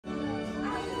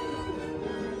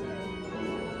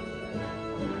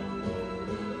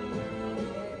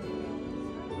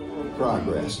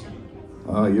Progress.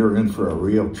 You're in for a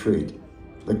real treat.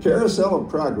 The Carousel of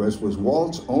Progress was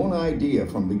Walt's own idea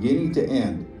from beginning to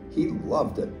end. He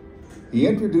loved it. He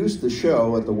introduced the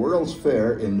show at the World's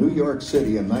Fair in New York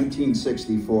City in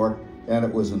 1964, and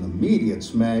it was an immediate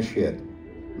smash hit.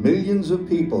 Millions of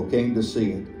people came to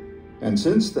see it. And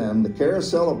since then, the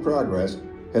Carousel of Progress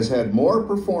has had more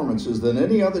performances than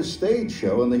any other stage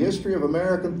show in the history of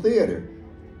American theater.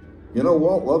 You know,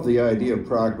 Walt loved the idea of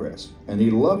progress, and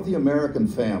he loved the American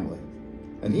family.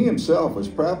 And he himself was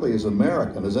probably as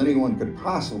American as anyone could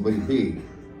possibly be.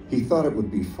 He thought it would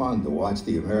be fun to watch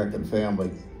the American family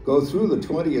go through the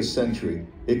 20th century,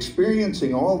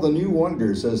 experiencing all the new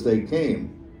wonders as they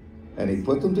came. And he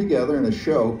put them together in a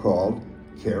show called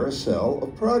Carousel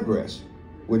of Progress,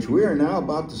 which we are now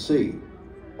about to see.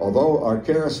 Although our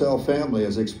Carousel family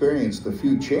has experienced a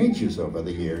few changes over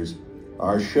the years,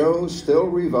 our show still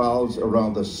revolves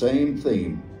around the same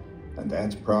theme, and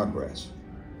that's progress.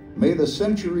 May the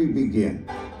century begin.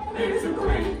 There's a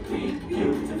great, big,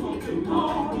 beautiful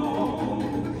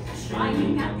tomorrow,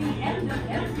 shining at the end of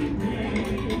every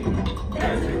day.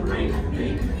 There's a great,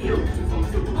 big, beautiful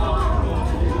tomorrow,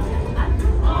 and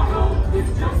tomorrow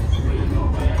is just a dream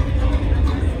away.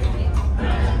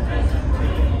 There's a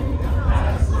dream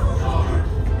that's so dark.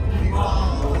 He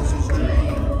follows his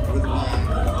dream with mind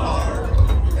and heart,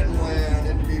 and when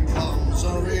it becomes a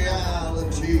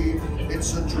reality,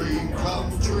 it's a dream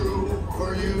come true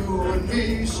for you and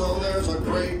me. So there's a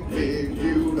great, big,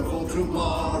 beautiful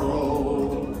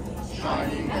tomorrow,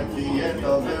 shining at the end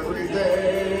of every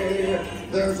day.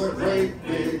 There's a great,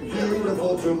 big,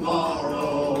 beautiful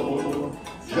tomorrow,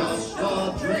 just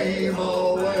a dream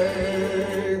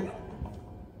away.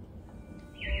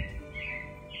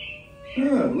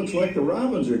 It looks like the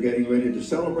Robins are getting ready to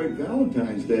celebrate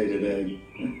Valentine's Day today.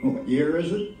 What year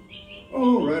is it?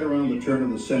 Oh, right around the turn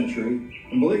of the century.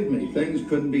 And believe me, things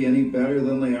couldn't be any better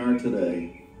than they are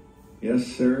today. Yes,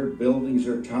 sir, buildings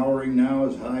are towering now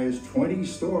as high as 20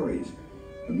 stories.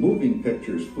 And moving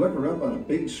pictures flicker up on a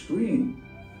big screen.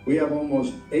 We have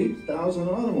almost 8,000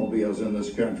 automobiles in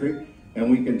this country, and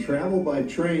we can travel by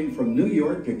train from New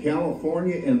York to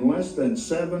California in less than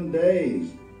 7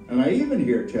 days. And I even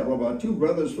hear tell about two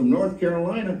brothers from North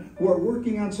Carolina who are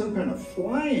working on some kind of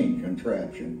flying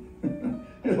contraption.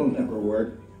 It'll never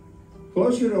work.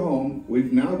 Closer to home,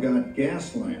 we've now got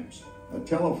gas lamps, a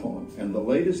telephone, and the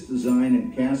latest design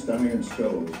in cast iron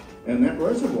stoves. And that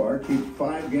reservoir keeps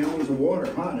 5 gallons of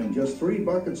water hot in just 3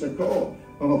 buckets of coal.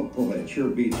 Oh, boy, it sure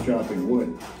beats chopping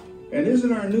wood. And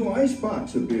isn't our new ice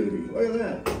box a beauty? Look at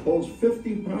that, it holds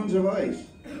 50 pounds of ice.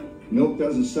 Milk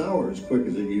doesn't sour as quick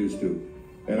as it used to.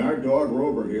 And our dog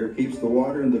Rover here keeps the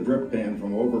water in the drip pan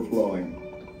from overflowing.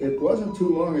 It wasn't too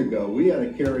long ago we had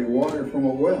to carry water from a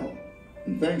well.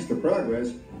 And thanks to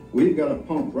progress, we've got a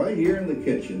pump right here in the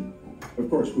kitchen. Of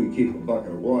course, we keep a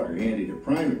bucket of water handy to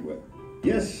prime it with.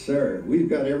 Yes, sir, we've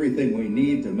got everything we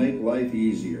need to make life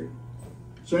easier.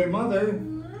 Say, Mother,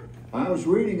 I was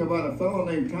reading about a fellow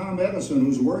named Tom Edison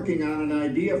who's working on an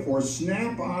idea for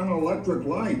snap-on electric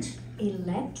lights.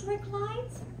 Electric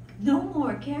lights? No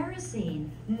more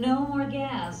kerosene, no more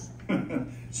gas.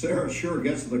 Sarah sure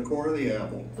gets to the core of the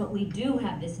apple. But we do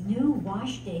have this new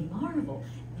wash day marvel.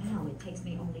 Now it takes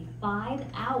me only 5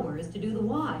 hours to do the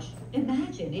wash.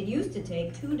 Imagine, it used to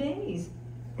take 2 days.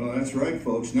 Well, that's right,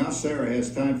 folks. Now Sarah has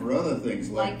time for other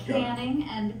things like canning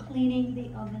and cleaning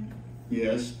the oven.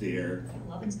 Yes, dear.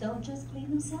 Well, ovens don't just clean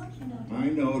themselves, you know. I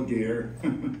know, dear.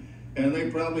 And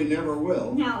they probably never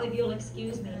will. Now, if you'll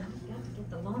excuse me, I've got to get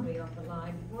the laundry off the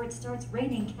line before it starts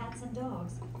raining cats and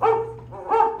dogs.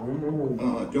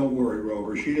 Don't worry,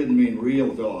 Rover. She didn't mean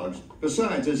real dogs.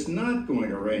 Besides, it's not going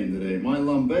to rain today. My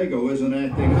lumbago isn't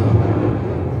acting up.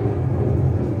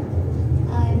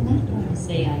 I'm not going to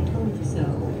say I told you so.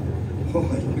 Oh,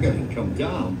 you gotta come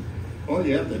down. All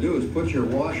you have to do is put your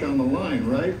wash on the line,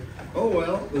 right? Oh,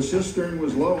 well, the cistern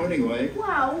was low anyway.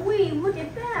 Wow-wee, look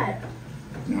at that.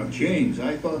 Now, James,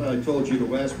 I thought I told you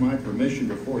to ask my permission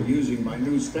before using my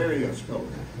new stereoscope.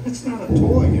 It's not a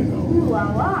toy, you know. Ooh la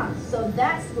la. So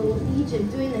that's little Egypt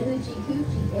doing the hoochie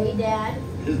coochie, eh, Dad?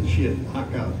 Isn't she a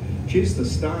knockout? She's the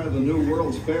star of the new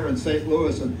World's Fair in St.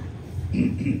 Louis, and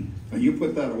you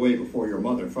put that away before your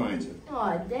mother finds it.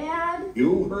 Aw, Dad.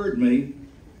 You heard me.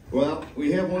 Well,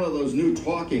 we have one of those new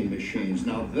talking machines.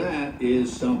 Now that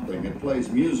is something. It plays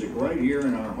music right here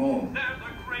in our home. There's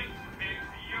a great, big,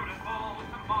 beautiful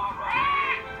tomorrow.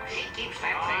 She keeps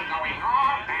that thing going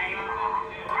all day long.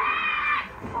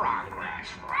 Progress.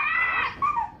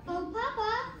 Oh,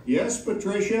 Papa. Yes,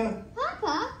 Patricia?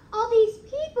 Papa, all these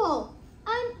people.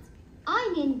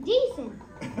 I'm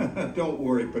indecent. Don't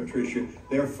worry, Patricia.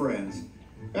 They're friends.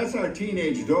 That's our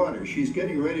teenage daughter. She's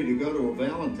getting ready to go to a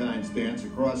Valentine's dance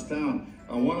across town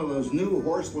on one of those new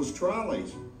horseless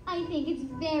trolleys. I think it's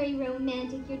very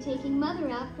romantic you're taking Mother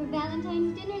out for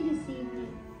Valentine's dinner this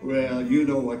evening. Well, you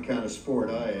know what kind of sport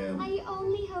I am. I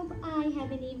only hope I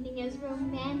have an evening as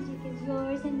romantic as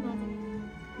yours and Mother's.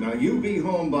 Now, you be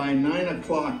home by 9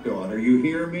 o'clock, daughter. You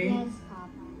hear me? Yes, Papa.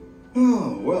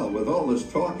 Oh, well, with all this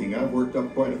talking, I've worked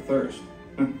up quite a thirst.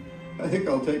 I think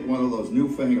I'll take one of those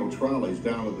newfangled trolleys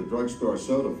down to the drugstore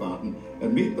soda fountain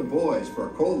and meet the boys for a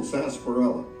cold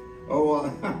sarsaparilla. Oh,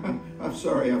 I'm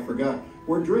sorry, I forgot.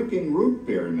 We're drinking root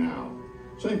beer now.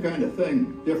 Same kind of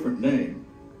thing, different name.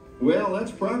 Well,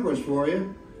 that's progress for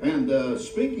you. And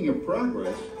speaking of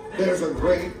progress, There's a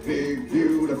great, big,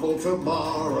 beautiful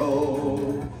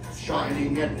tomorrow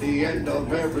shining at the end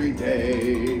of every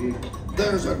day.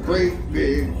 There's a great,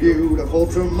 big, beautiful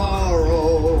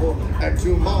tomorrow, and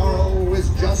tomorrow is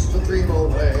just a dream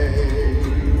away.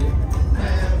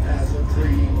 Man has a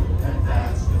dream, and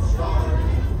that's the start.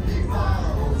 He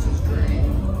follows his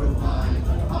dream with mind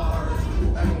and heart,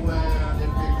 and when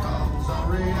it becomes a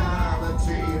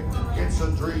reality, it's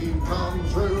a dream come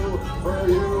true for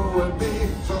you and me.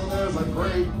 So there's a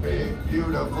great, big,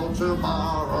 beautiful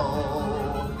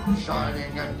tomorrow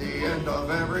shining at the end of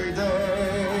every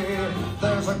day.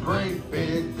 There's a great,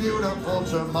 big, beautiful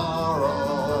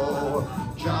tomorrow,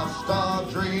 just a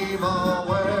dream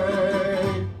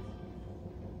away.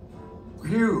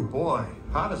 phew, boy,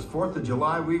 hottest 4th of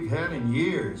July we've had in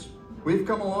years. We've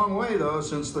come a long way, though,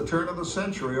 since the turn of the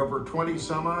century, over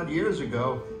 20-some-odd years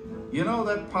ago. You know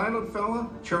that pilot fella,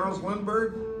 Charles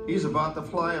Lindbergh? He's about to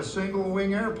fly a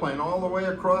single-wing airplane all the way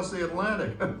across the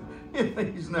Atlantic.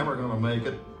 He's never going to make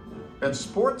it. And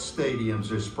sports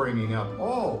stadiums are springing up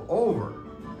all over.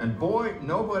 And boy,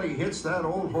 nobody hits that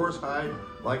old horsehide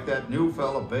like that new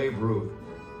fella Babe Ruth.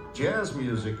 Jazz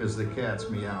music is the cat's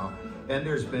meow. And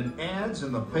there's been ads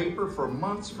in the paper for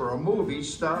months for a movie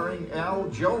starring Al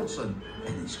Jolson.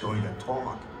 And he's going to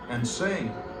talk and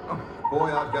sing. Oh, boy,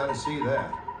 I've got to see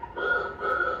that.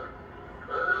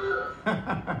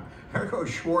 There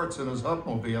goes Schwartz in his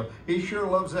Upmobile. He sure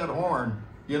loves that horn.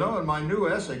 You know, in my new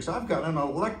Essex, I've got an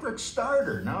electric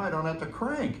starter. Now I don't have to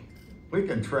crank. We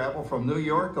can travel from New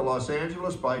York to Los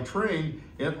Angeles by train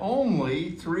in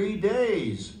only 3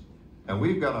 days. And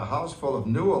we've got a house full of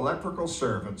new electrical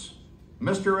servants.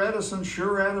 Mr. Edison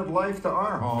sure added life to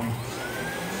our home.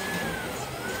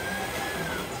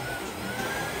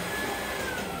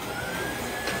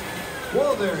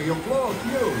 Whoa there, you'll blow a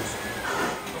fuse.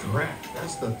 Drat,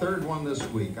 that's the 3rd one this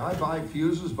week. I buy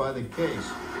fuses by the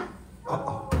case.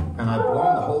 Uh-oh, and I've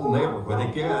blown the whole neighborhood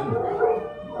again.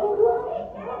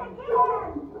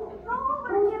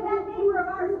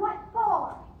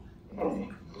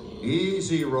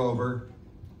 Easy, Rover.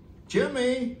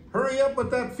 Jimmy, hurry up with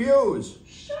that fuse.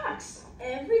 Shucks.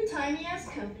 Every time he has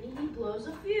company, he blows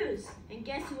a fuse. And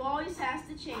guess who always has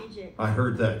to change it? I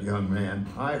heard that, young man.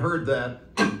 I heard that.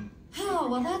 Oh,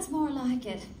 well, that's more like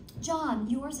it. John,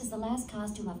 yours is the last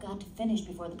costume I've got to finish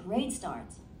before the parade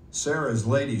starts. Sarah's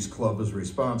Ladies Club is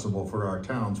responsible for our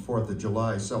town's 4th of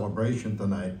July celebration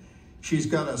tonight. She's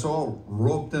got us all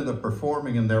roped into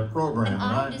performing in their program. And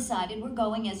I've decided we're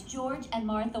going as George and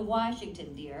Martha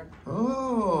Washington, dear.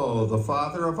 Oh, the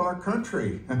father of our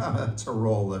country. That's a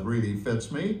role that really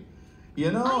fits me.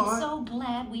 You know, I'm so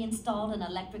glad we installed an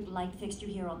electric light fixture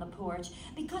here on the porch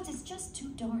because it's just too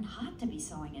darn hot to be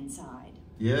sewing inside.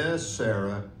 Yes,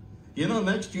 Sarah. You know,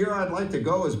 next year I'd like to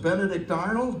go as Benedict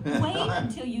Arnold. Wait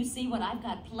until you see what I've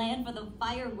got planned for the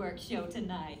fireworks show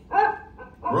tonight.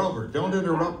 Rover, don't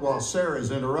interrupt while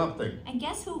Sarah's interrupting. And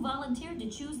guess who volunteered to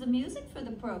choose the music for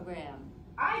the program?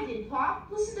 I did, Pop.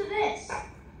 Listen to this.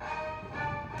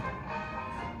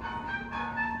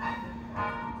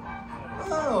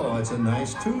 Oh, it's a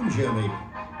nice tune, Jimmy.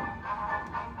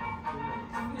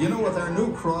 You know, with our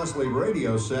new Crossley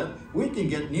radio set, we can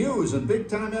get news and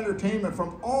big-time entertainment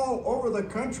from all over the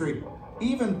country,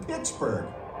 even Pittsburgh.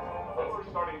 We're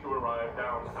starting to arrive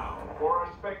downtown for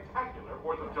a spectacular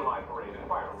 4th of July parade and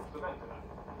fireworks event tonight.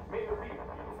 May it be with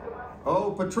you.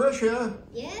 Oh, Patricia,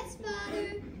 Yes,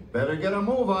 Father? better get a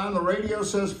move on. The radio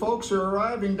says folks are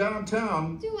arriving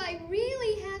downtown. Do I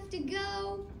really have to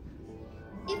go?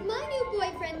 If my new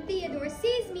boyfriend Theodore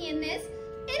sees me in this,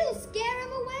 it'll scare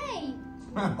him away.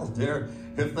 Well, dear,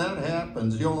 if that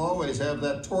happens, you'll always have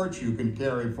that torch you can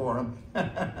carry for him.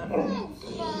 Oh,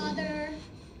 Father.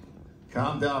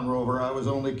 Calm down, Rover. I was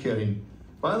only kidding.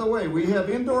 By the way, we have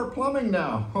indoor plumbing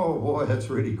now. Oh, boy, that's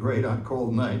really great on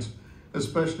cold nights,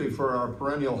 especially for our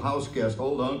perennial house guest,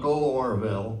 old Uncle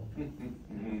Orville.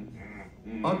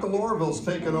 Uncle Orville's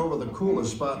taken over the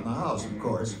coolest spot in the house, of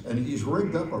course, and he's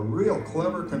rigged up a real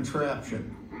clever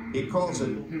contraption. He calls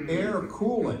it air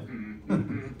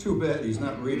cooling. Too bad he's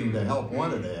not reading the help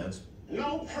wanted ads.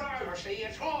 No privacy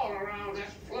at all around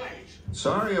this place.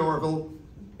 Sorry, Orville.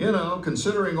 You know,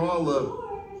 considering all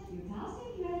the...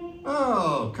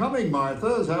 Oh, coming,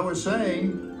 Martha, as I was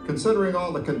saying, considering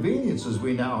all the conveniences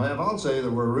we now have, I'll say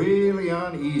that we're really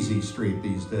on easy street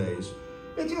these days.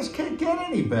 It just can't get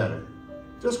any better.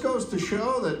 Just goes to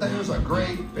show that There's a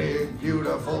great, big,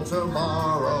 beautiful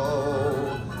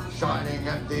tomorrow shining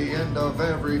at the end of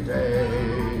every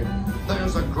day.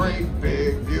 There's a great,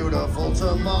 big, beautiful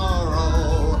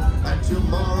tomorrow, and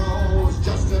tomorrow's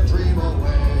just a dream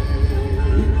away.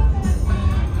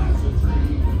 Man has a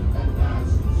dream, and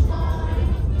that's the start.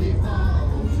 He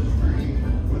follows his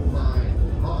dream with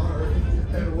mind, heart,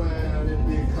 and when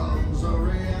it becomes a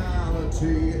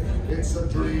reality, it's a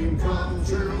dream come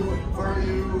true for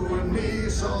you and me.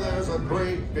 So there's a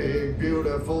great, big,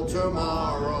 beautiful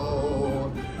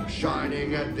tomorrow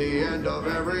shining at the end of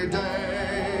every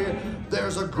day.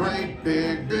 There's a great,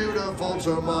 big, beautiful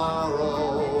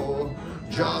tomorrow,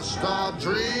 just a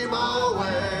dream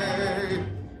away.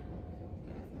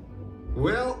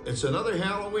 Well, it's another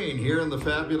Halloween here in the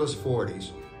fabulous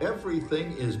 40s.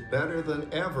 Everything is better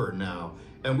than ever now,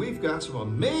 and we've got some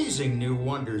amazing new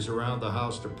wonders around the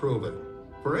house to prove it.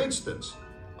 For instance,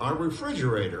 our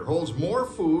refrigerator holds more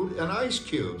food and ice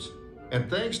cubes. And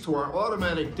thanks to our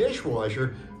automatic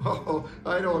dishwasher, oh,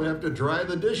 I don't have to dry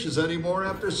the dishes anymore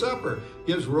after supper.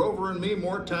 Gives Rover and me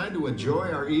more time to enjoy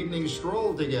our evening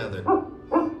stroll together.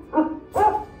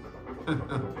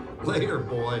 Later,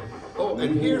 boy. Oh,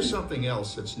 and here's something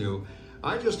else that's new.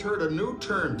 I just heard a new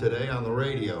term today on the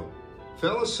radio.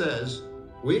 Fella says,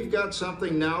 we've got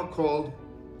something now called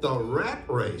the rat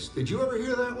race. Did you ever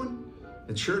hear that one?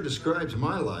 It sure describes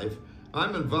my life.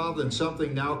 I'm involved in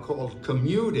something now called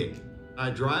commuting. I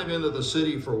drive into the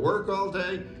city for work all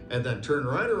day and then turn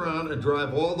right around and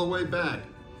drive all the way back.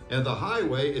 And the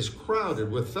highway is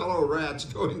crowded with fellow rats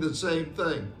doing the same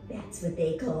thing. That's what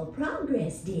they call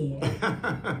progress, dear.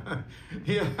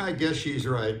 Yeah, I guess she's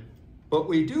right. But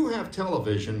we do have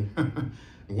television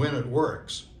when it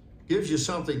works. Gives you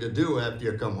something to do after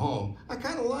you come home. I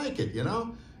kind of like it, you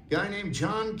know? Guy named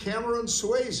John Cameron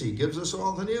Swayze gives us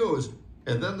all the news.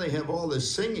 And then they have all this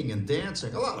singing and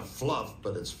dancing. A lot of fluff,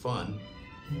 but it's fun.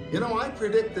 You know, I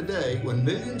predict the day when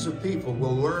millions of people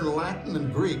will learn Latin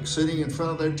and Greek sitting in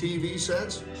front of their TV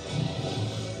sets.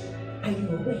 Are you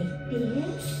awake, dear?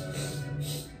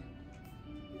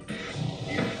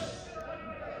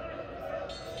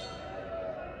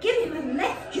 Give him a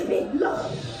left, you big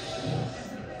love.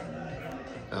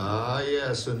 Ah,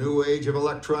 yes, a new age of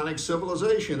electronic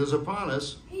civilization is upon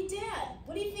us. Hey, Dad,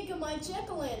 what do you think of my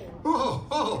jack-o'-lantern?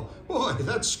 Oh, boy,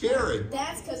 that's scary.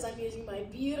 That's because I'm using my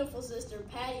beautiful sister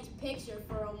Patty's picture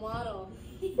for a model.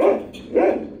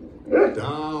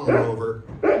 Down, Rover.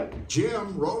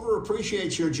 Jim, Rover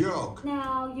appreciates your joke.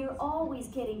 Now, you're always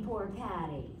kidding poor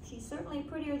Patty. She's certainly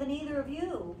prettier than either of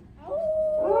you.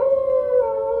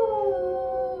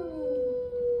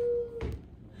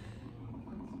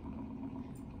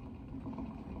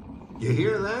 You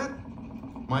hear that?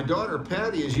 My daughter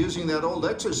Patty is using that old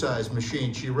exercise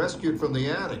machine she rescued from the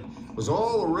attic. It was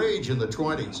all the rage in the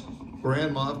 20s.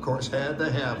 Grandma, of course, had to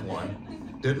have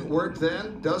one. Didn't work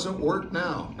then, doesn't work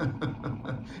now.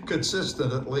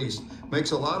 Consistent, at least.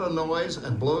 Makes a lot of noise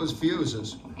and blows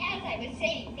fuses. As I was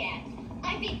saying, Dad,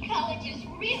 I think college is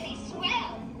really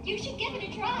swell. You should give it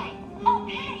a try. Oh,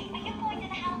 Patty, are you going to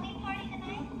the Halloween party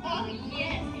tonight? Oh,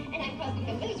 yes. And I'm probably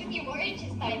going to lose a few more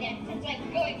inches by then since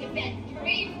I'm going to bed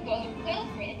dreamboat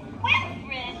Wilfred.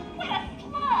 Wilfred? What a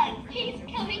plug! He's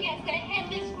coming as the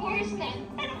headless horseman.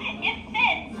 It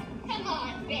fits. Come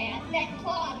on, Beth. That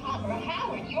clodhopper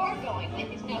Howard you're going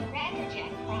with is no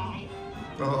crackerjack prize.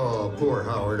 Oh, poor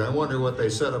Howard. I wonder what they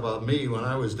said about me when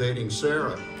I was dating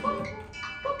Sarah.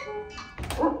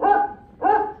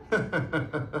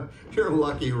 You're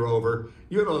lucky, Rover.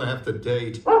 You don't have to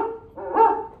date.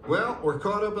 Well, we're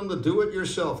caught up in the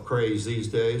do-it-yourself craze these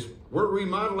days. We're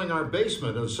remodeling our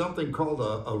basement into something called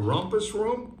a rumpus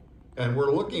room, and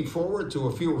we're looking forward to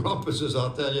a few rumpuses,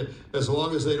 I'll tell you, as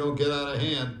long as they don't get out of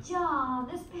hand. John,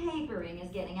 this papering is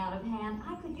getting out of hand.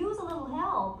 I could use a little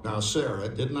help. Now, Sarah,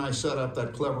 didn't I set up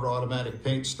that clever automatic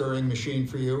paint stirring machine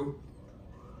for you?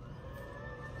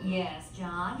 Yes,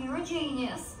 John, you're a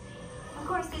genius. Of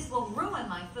course, this will ruin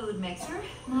my food mixer.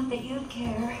 Not that you'd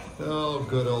care. Oh,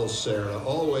 good old Sarah.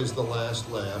 Always the last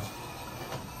laugh.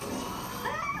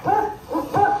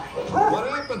 What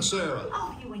happened, Sarah?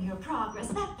 Oh, you and your progress.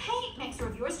 That paint mixer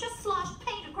of yours just sloshed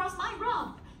paint across my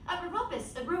rump. A rumpus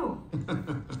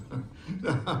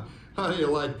do you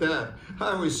like that?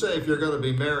 I always say if you're going to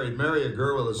be married, marry a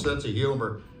girl with a sense of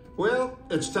humor. Well,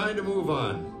 it's time to move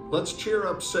on. Let's cheer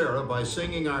up Sarah by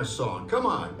singing our song. Come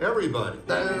on, everybody.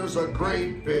 There's a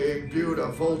great big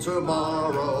beautiful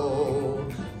tomorrow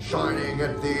shining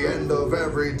at the end of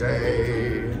every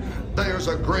day. There's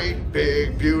a great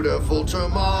big beautiful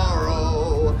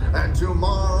tomorrow, and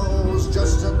tomorrow's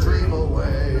just a dream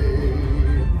away.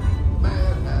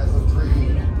 Man has a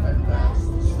dream, and that's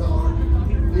the start.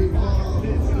 He follows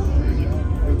his dream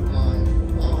with kind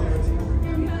heart.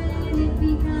 And it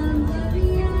becomes a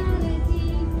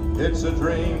reality. It's a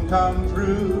dream come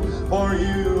true for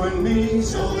you and me.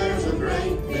 So there's a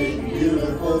great big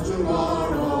beautiful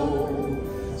tomorrow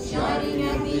shining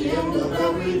at the end of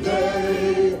every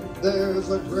day. There's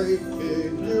a great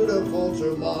big beautiful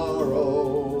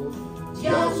tomorrow,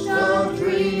 just a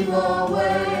dream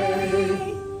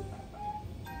away.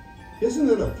 Isn't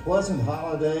it a pleasant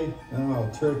holiday? Oh,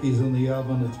 turkey's in the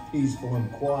oven, it's peaceful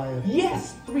and quiet.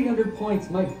 Yes! 300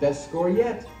 points, my best score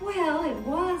yet. Well, it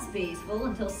was peaceful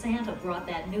until Santa brought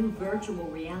that new virtual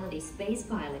reality space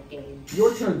pilot game.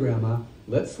 Your turn, Grandma.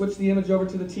 Let's switch the image over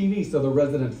to the TV so the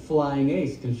resident flying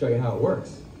ace can show you how it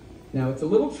works. Now, it's a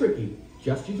little tricky.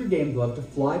 Just use your game glove to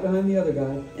fly behind the other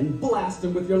guy and blast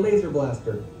him with your laser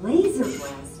blaster. Laser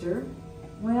blaster?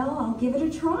 Well, I'll give it a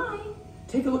try.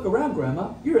 Take a look around,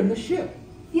 Grandma. You're in the ship.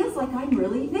 Feels like I'm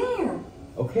really there.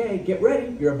 Okay, get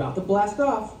ready. You're about to blast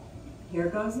off. Here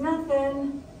goes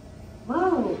nothing.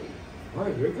 Whoa. All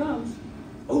right, here he comes.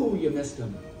 Oh, you missed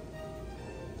him.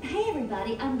 Hey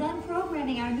everybody, I'm done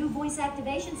programming our new voice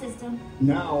activation system.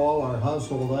 Now all our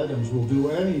household items will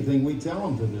do anything we tell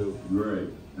them to do. Great.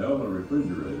 Tell the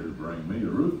refrigerator to bring me a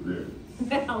root beer.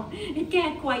 Well, it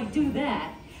can't quite do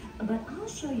that. But I'll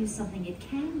show you something it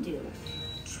can do.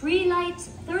 Tree lights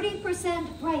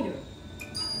 30% brighter.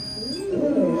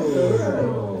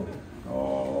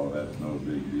 Oh, that's no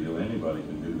big deal. Anybody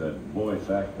can do that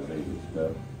voice-activated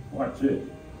stuff. Watch it.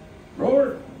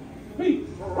 Roar! Speak!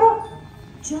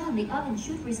 John, the oven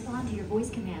should respond to your voice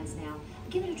commands now.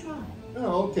 Give it a try.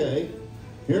 Oh, okay.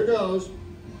 Here goes.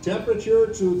 Temperature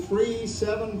to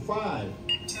 375.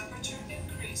 Temperature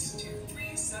increase to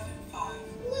 375.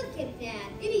 Look at that.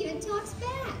 It even talks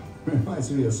back. Reminds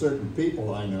me of certain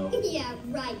people I know. Yeah,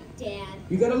 right, Dad.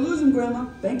 You gotta lose him, Grandma.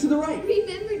 Bank to the right.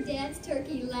 Remember Dad's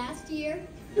turkey last year?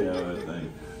 Yeah, that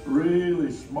thing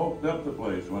really smoked up the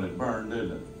place when it burned,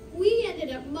 didn't it? We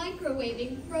ended up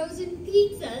microwaving frozen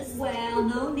pizzas. Well,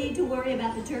 no need to worry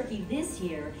about the turkey this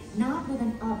year. Not with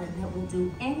an oven that will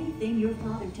do anything your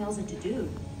father tells it to do.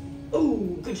 Oh,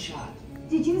 good shot.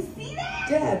 Did you see that?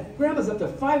 Dad, Grandma's up to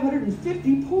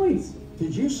 550 points.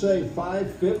 Did you say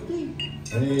 550?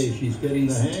 Hey, she's getting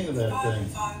the hang of that thing.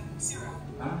 550.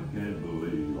 I can't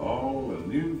believe all the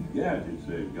new gadgets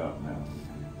they've got now.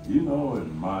 You know,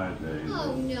 in my day...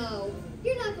 Oh, no.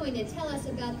 You're not going to tell us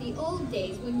about the old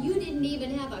days when you didn't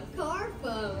even have a car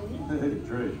phone. Hey,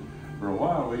 Trish, for a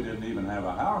while we didn't even have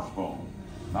a house phone.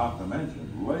 Not to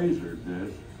mention laser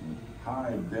discs and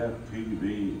high-def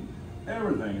TV.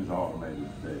 Everything is automated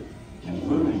today,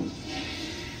 including...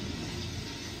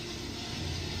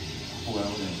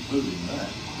 Well, including that.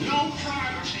 No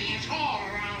privacy at all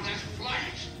around this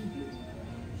place.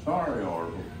 Sorry,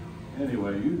 Oracle.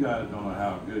 Anyway, you guys don't know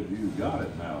how good you got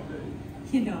it nowadays.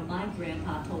 You know, my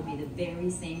grandpa told me the very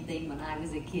same thing when I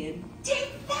was a kid.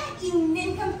 Take that, you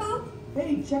nincompoop!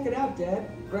 Hey, check it out, Dad.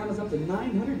 Grandma's up to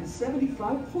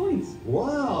 975 points.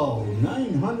 Wow,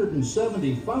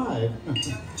 975.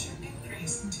 Temperature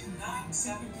increase to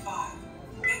 975.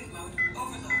 Big mode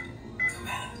overload.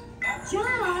 Command error.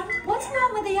 John, what's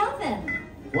wrong with the oven?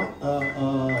 What?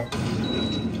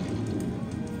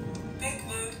 Big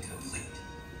mode complete.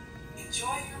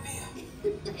 Enjoy your meal.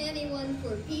 Anyone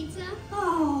for pizza?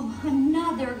 Oh,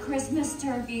 another Christmas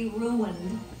turkey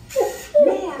ruined.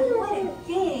 Man, what a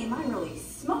game. I really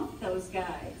smoked those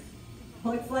guys.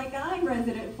 Looks like I'm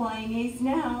resident flying ace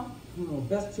now. Oh,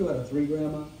 best 2 out of 3,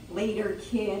 Grandma. Later,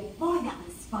 kid. Boy, that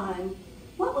was fun.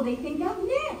 What will they think of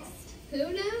next?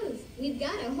 Who knows? We've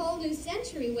got a whole new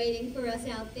century waiting for us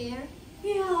out there.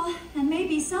 Yeah, and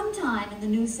maybe sometime in the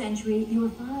new century, your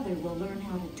father will learn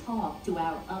how to talk to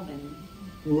our oven.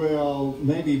 Well,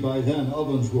 maybe by then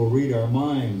ovens will read our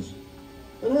minds.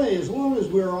 But hey, as long as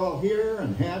we're all here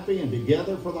and happy and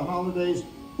together for the holidays,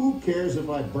 who cares if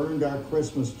I burned our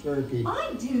Christmas turkey?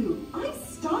 I do. I'm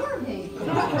starving.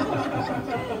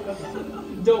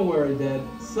 Don't worry, Dad.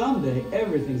 Someday,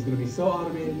 everything's going to be so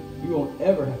automated, you won't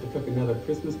ever have to cook another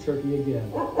Christmas turkey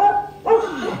again.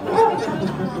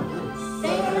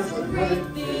 There's a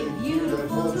great big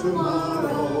beautiful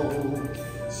tomorrow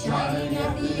shining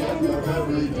at the end of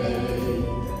every day.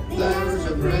 There's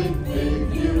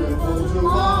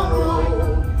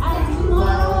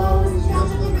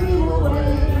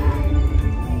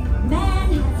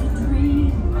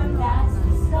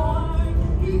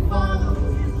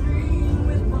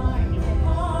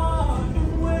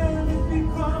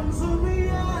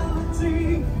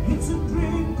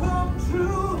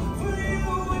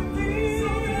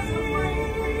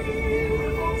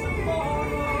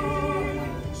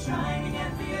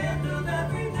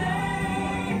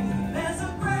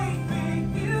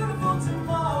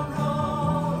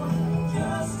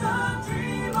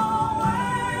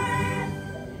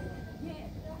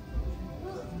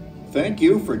Thank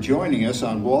you for joining us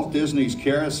on Walt Disney's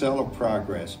Carousel of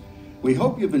Progress. We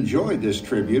hope you've enjoyed this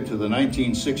tribute to the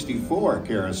 1964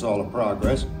 Carousel of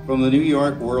Progress from the New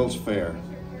York World's Fair.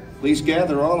 Please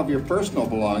gather all of your personal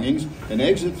belongings and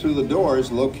exit through the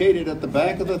doors located at the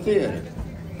back of the theater.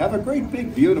 Have a great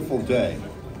big beautiful day.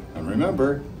 And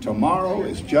remember, tomorrow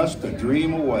is just a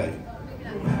dream away.